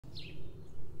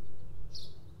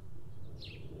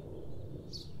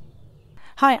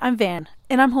Hi, I'm Van,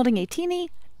 and I'm holding a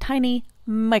teeny tiny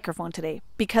microphone today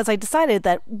because I decided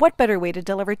that what better way to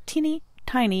deliver teeny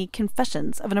tiny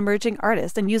confessions of an emerging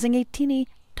artist than using a teeny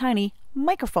tiny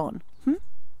microphone?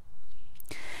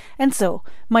 And so,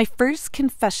 my first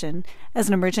confession as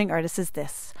an emerging artist is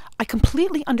this. I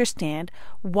completely understand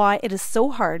why it is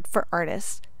so hard for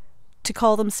artists to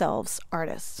call themselves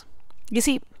artists. You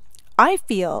see, I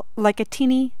feel like a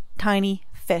teeny tiny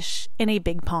fish in a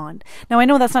big pond. Now, I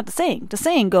know that's not the saying. The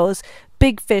saying goes,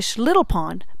 big fish, little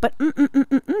pond. But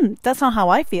that's not how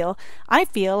I feel. I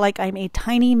feel like I'm a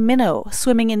tiny minnow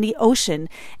swimming in the ocean.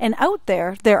 And out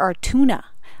there are tuna.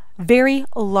 Very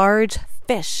large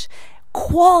fish.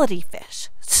 Quality fish.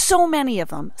 So many of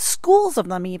them. Schools of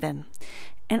them even.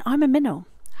 And I'm a minnow.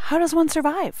 How does one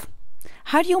survive?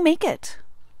 How do you make it?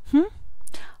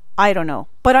 I don't know,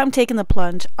 but I'm taking the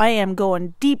plunge. I am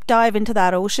going deep dive into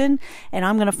that ocean, and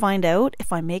I'm going to find out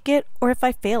if I make it or if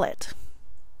I fail it.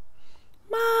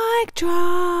 Mic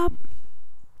drop.